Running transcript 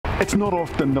It's not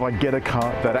often that I get a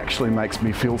car that actually makes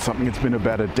me feel something. It's been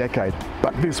about a decade,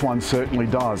 but this one certainly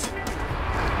does.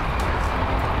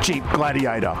 Jeep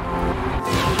Gladiator.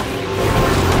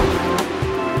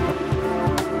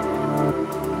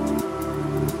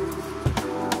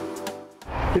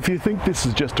 If you think this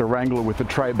is just a Wrangler with a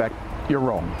tray back, you're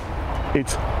wrong.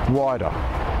 It's wider,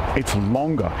 it's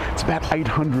longer, it's about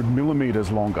 800 millimeters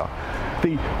longer.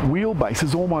 The wheelbase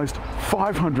is almost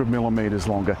 500 millimeters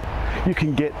longer. You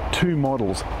can get two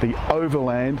models, the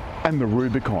Overland and the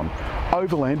Rubicon.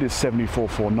 Overland is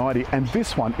 $74,490 and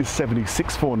this one is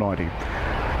 $76,490.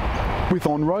 With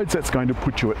on-roads, that's going to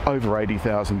put you at over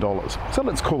 $80,000. So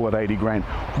let's call it 80 grand.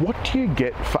 What do you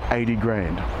get for 80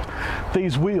 grand?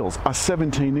 These wheels are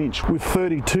 17-inch with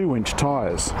 32-inch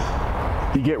tyres.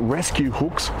 You get rescue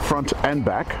hooks, front and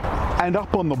back. And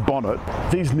up on the bonnet,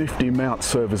 these nifty mounts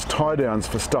serve as tie downs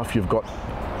for stuff you've got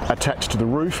attached to the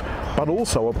roof, but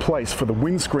also a place for the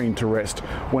windscreen to rest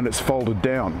when it's folded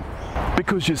down.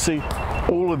 Because you see,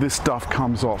 all of this stuff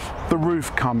comes off. The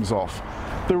roof comes off,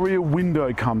 the rear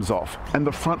window comes off, and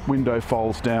the front window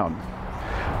folds down.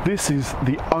 This is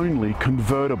the only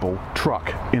convertible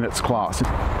truck in its class.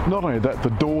 Not only that, the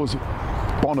doors,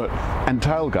 bonnet and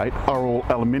tailgate are all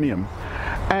aluminium.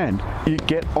 And you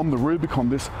get on the Rubicon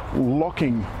this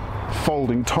locking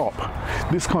folding top.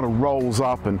 This kind of rolls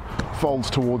up and folds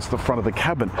towards the front of the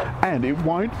cabin, and it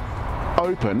won't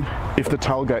open if the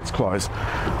tailgate's closed.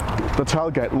 The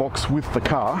tailgate locks with the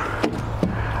car,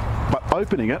 but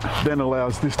opening it then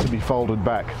allows this to be folded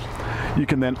back. You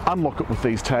can then unlock it with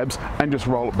these tabs and just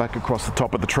roll it back across the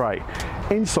top of the tray.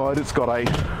 Inside it's got a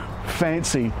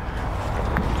fancy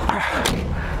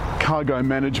cargo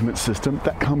management system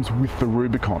that comes with the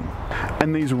Rubicon.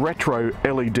 And these retro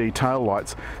LED tail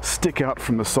lights stick out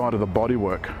from the side of the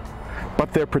bodywork,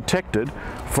 but they're protected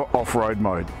for off-road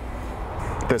mode.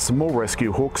 There's some more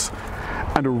rescue hooks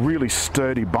and a really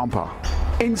sturdy bumper.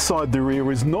 Inside the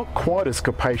rear is not quite as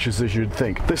capacious as you'd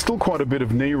think. There's still quite a bit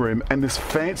of knee room and this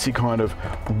fancy kind of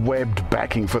webbed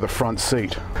backing for the front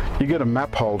seat. You get a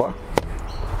map holder,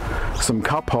 some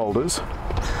cup holders,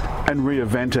 and rear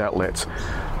vent outlets.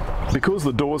 Because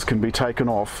the doors can be taken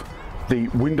off, the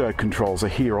window controls are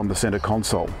here on the center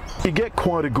console. You get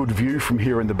quite a good view from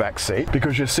here in the back seat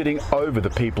because you're sitting over the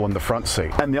people in the front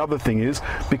seat. And the other thing is,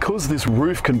 because this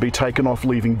roof can be taken off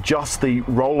leaving just the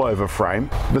rollover frame,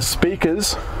 the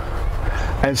speakers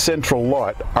and central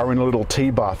light are in a little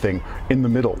T-bar thing in the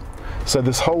middle. So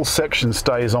this whole section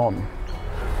stays on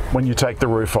when you take the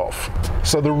roof off.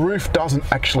 So the roof doesn't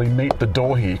actually meet the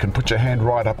door here. You can put your hand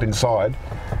right up inside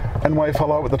and wave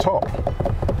hello at the top.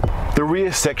 The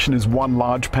rear section is one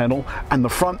large panel and the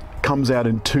front comes out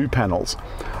in two panels.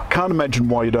 Can't imagine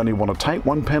why you'd only want to take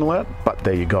one panel out, but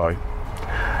there you go.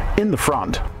 In the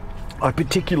front, I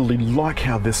particularly like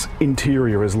how this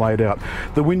interior is laid out.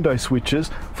 The window switches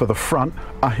for the front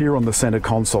are here on the center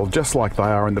console, just like they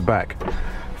are in the back.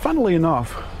 Funnily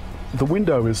enough, the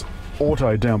window is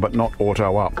auto down but not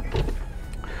auto up.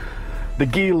 The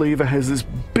gear lever has this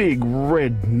big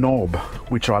red knob,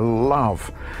 which I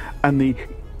love, and the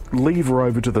lever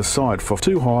over to the side for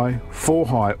 2 high, 4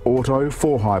 high auto,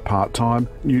 4 high part-time,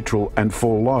 neutral and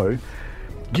 4 low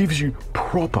gives you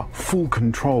proper full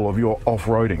control of your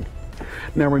off-roading.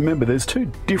 Now remember, there's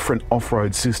two different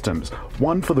off-road systems,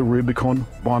 one for the Rubicon,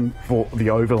 one for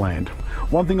the Overland.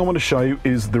 One thing I want to show you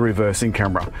is the reversing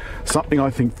camera, something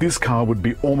I think this car would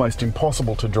be almost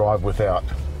impossible to drive without.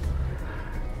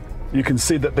 You can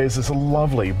see that there's this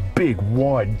lovely, big,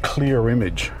 wide, clear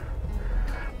image.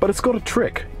 But it's got a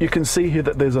trick. You can see here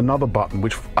that there's another button,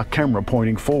 which a camera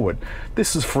pointing forward.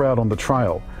 This is for out on the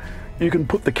trail. You can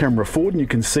put the camera forward and you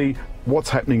can see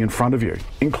what's happening in front of you,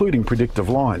 including predictive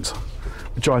lines,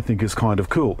 which I think is kind of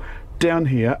cool. Down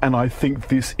here, and I think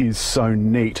this is so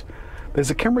neat,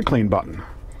 there's a camera clean button.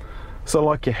 So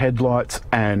like your headlights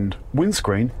and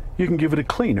windscreen, you can give it a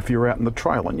clean if you're out in the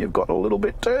trail and you've got a little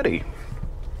bit dirty.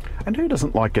 And who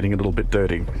doesn't like getting a little bit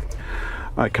dirty?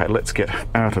 Okay, let's get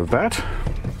out of that.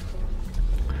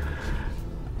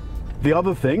 The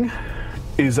other thing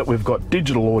is that we've got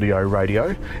digital audio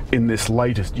radio in this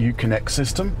latest Uconnect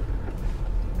system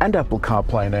and Apple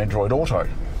CarPlay and Android Auto.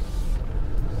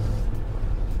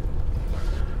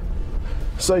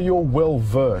 So you're well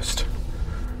versed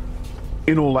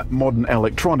in all that modern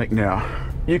electronic now.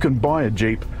 You can buy a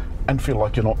Jeep and feel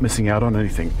like you're not missing out on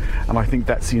anything. And I think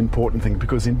that's the important thing,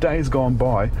 because in days gone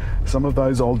by, some of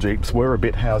those old Jeeps were a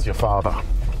bit how's your father.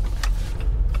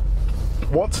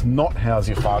 What's not how's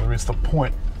your father is the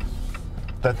point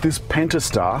that this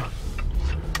Pentastar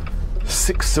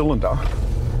 6-cylinder,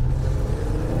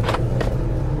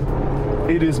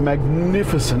 it is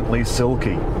magnificently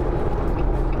silky.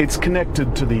 It's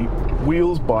connected to the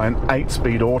wheels by an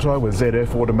 8-speed auto, a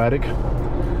ZF automatic,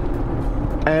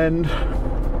 and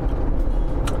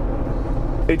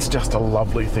it's just a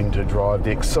lovely thing to drive.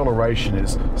 The acceleration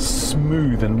is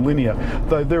smooth and linear,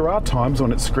 though there are times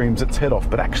when it screams its head off,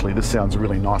 but actually this sounds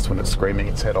really nice when it's screaming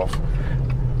its head off.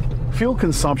 Fuel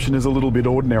consumption is a little bit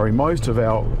ordinary. Most of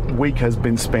our week has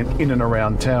been spent in and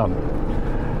around town.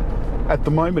 At the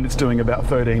moment it's doing about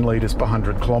 13 litres per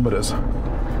 100 kilometres.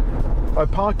 I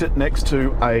parked it next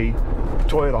to a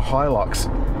Toyota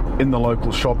Hilux in the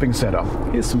local shopping centre.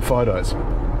 Here's some photos.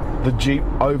 The Jeep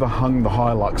overhung the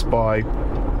Hilux by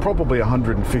probably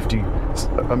 150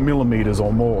 millimetres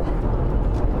or more.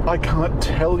 I can't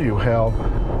tell you how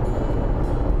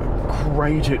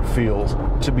great it feels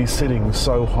to be sitting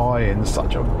so high in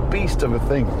such a beast of a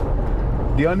thing.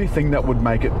 The only thing that would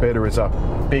make it better is a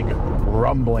big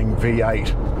rumbling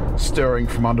V8 stirring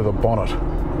from under the bonnet.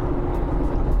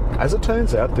 As it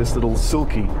turns out, this little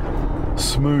silky,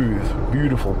 smooth,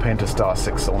 beautiful Pentastar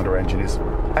 6-cylinder engine is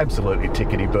absolutely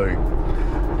tickety-boo.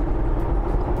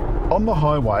 On the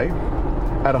highway,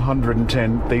 at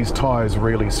 110, these tyres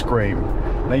really scream.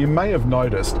 Now you may have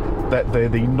noticed that they're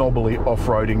the knobbly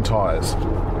off-roading tyres.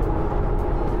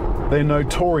 They're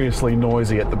notoriously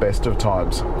noisy at the best of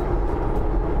times.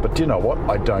 But do you know what?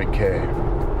 I don't care.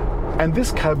 And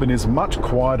this cabin is much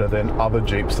quieter than other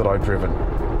Jeeps that I've driven.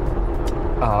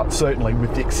 Certainly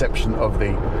with the exception of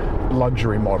the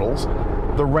luxury models.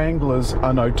 The Wranglers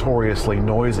are notoriously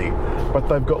noisy, but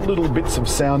they've got little bits of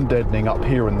sound deadening up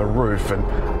here in the roof and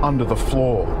under the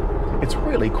floor. It's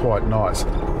really quite nice.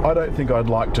 I don't think I'd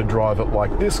like to drive it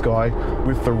like this guy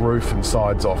with the roof and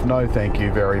sides off. No, thank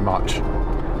you very much.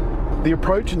 The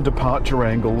approach and departure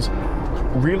angles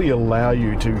really allow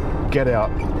you to get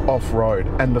out off-road,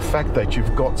 and the fact that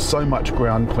you've got so much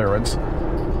ground clearance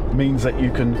means that you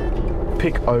can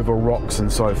pick over rocks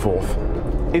and so forth.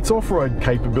 Its off-road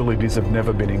capabilities have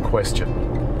never been in question.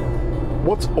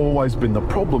 What's always been the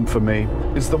problem for me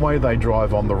is the way they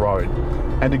drive on the road.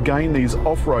 And again, these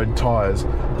off-road tyres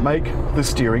make the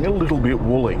steering a little bit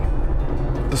woolly.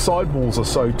 The sidewalls are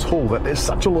so tall that there's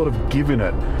such a lot of give in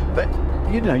it that,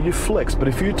 you know, you flex. But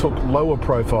if you took lower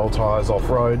profile tyres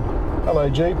off-road, hello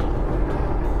Jeep,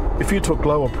 if you took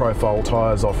lower profile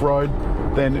tyres off-road,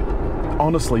 then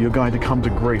honestly you're going to come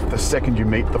to grief the second you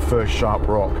meet the first sharp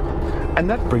rock. And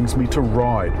that brings me to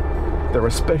ride. There are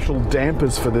special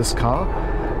dampers for this car,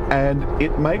 and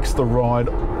it makes the ride,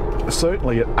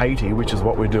 certainly at 80, which is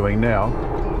what we're doing now,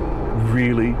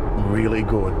 really, really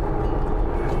good.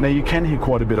 Now you can hear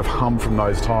quite a bit of hum from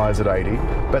those tyres at 80,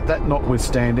 but that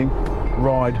notwithstanding,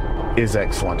 ride is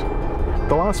excellent.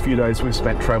 The last few days we've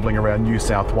spent travelling around New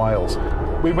South Wales.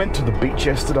 We went to the beach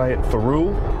yesterday at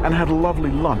Thirroul and had a lovely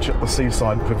lunch at the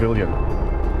Seaside Pavilion.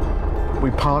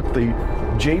 We parked the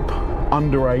Jeep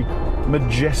under a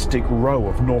majestic row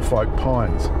of Norfolk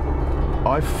pines.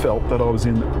 I felt that I was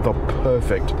in the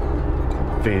perfect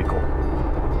vehicle.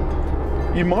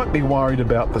 You might be worried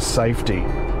about the safety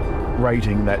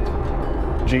rating that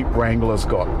Jeep Wrangler's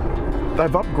got. They've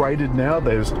upgraded now.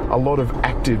 There's a lot of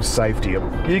active safety.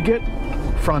 You get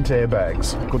front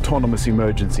airbags, autonomous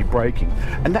emergency braking,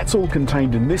 and that's all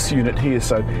contained in this unit here,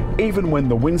 so even when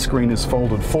the windscreen is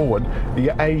folded forward, the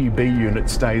AEB unit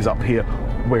stays up here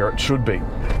where it should be.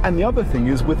 And the other thing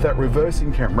is, with that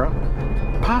reversing camera,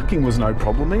 parking was no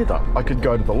problem either. I could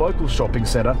go to the local shopping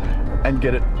centre and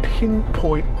get it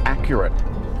pinpoint accurate.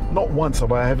 Not once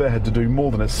have I ever had to do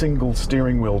more than a single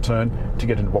steering wheel turn to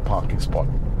get into a parking spot.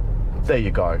 There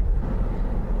you go.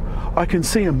 I can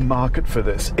see a market for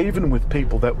this, even with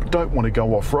people that don't want to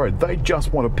go off-road. They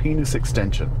just want a penis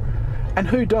extension. And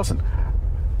who doesn't?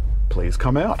 Please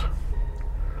come out.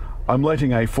 I'm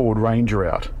letting a Ford Ranger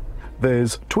out.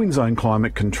 There's twin zone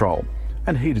climate control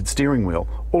and heated steering wheel.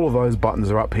 All of those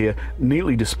buttons are up here,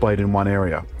 neatly displayed in one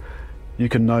area. You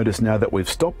can notice now that we've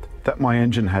stopped that my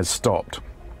engine has stopped.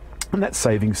 And that's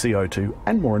saving CO2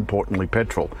 and, more importantly,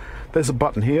 petrol. There's a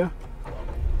button here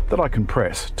that I can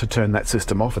press to turn that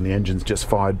system off and the engine's just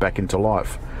fired back into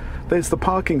life. There's the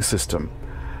parking system,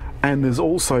 and there's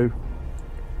also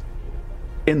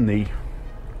in the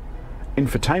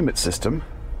infotainment system,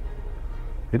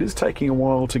 it is taking a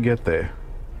while to get there,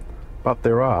 but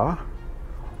there are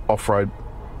off-road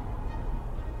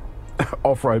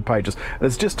pages. And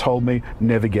it's just told me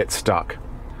never get stuck.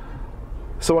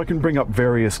 So I can bring up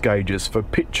various gauges for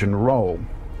pitch and roll.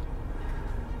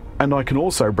 And I can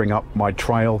also bring up my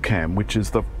trail cam, which is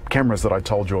the cameras that I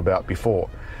told you about before.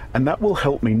 And that will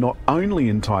help me not only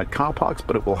in tight car parks,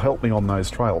 but it will help me on those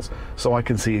trails, so I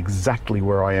can see exactly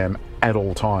where I am at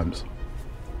all times.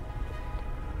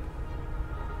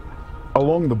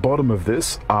 Along the bottom of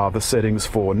this are the settings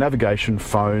for navigation,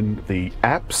 phone, the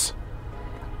apps,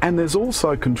 and there's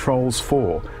also controls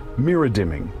for mirror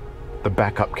dimming, the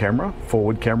backup camera,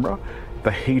 forward camera,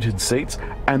 the heated seats,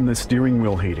 and the steering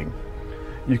wheel heating.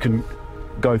 You can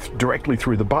go directly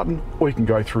through the button, or you can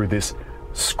go through this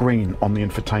screen on the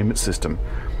infotainment system.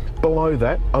 Below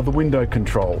that are the window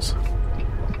controls,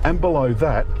 and below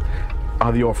that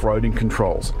are the off-roading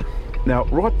controls. Now,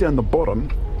 right down the bottom,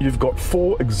 you've got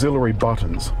 4 auxiliary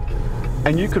buttons,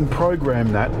 and you can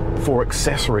program that for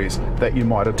accessories that you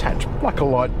might attach, like a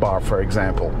light bar, for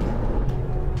example.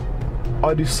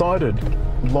 I decided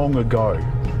long ago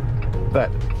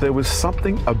that there was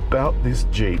something about this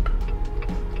Jeep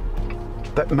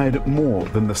that made it more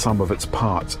than the sum of its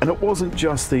parts. And it wasn't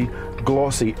just the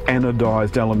glossy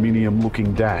anodized aluminium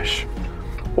looking dash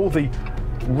or the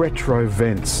retro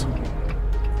vents.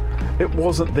 It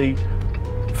wasn't the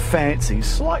fancy,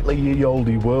 slightly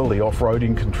ye-olde-whirly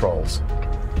off-roading controls.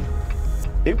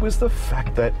 It was the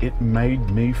fact that it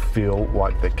made me feel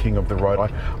like the king of the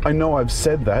road. I know I've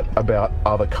said that about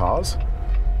other cars,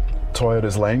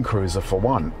 Toyota's Land Cruiser for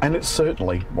one, and it's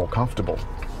certainly more comfortable.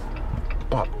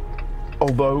 But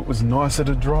although it was nicer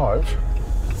to drive,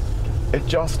 it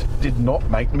just did not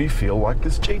make me feel like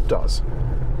this Jeep does.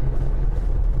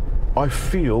 I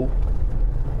feel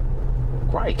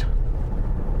great.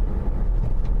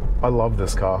 I love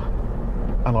this car,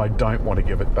 and I don't want to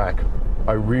give it back.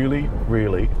 I really,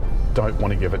 really don't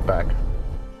want to give it back.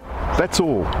 That's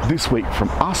all this week from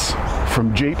us,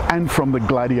 from Jeep, and from the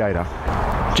Gladiator.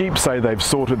 Jeep say they've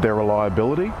sorted their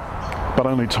reliability, but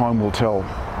only time will tell.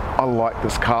 I like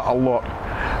this car a lot,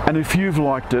 and if you've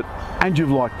liked it and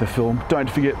you've liked the film, don't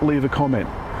forget, leave a comment,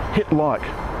 hit like,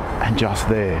 and just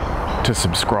there to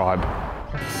subscribe.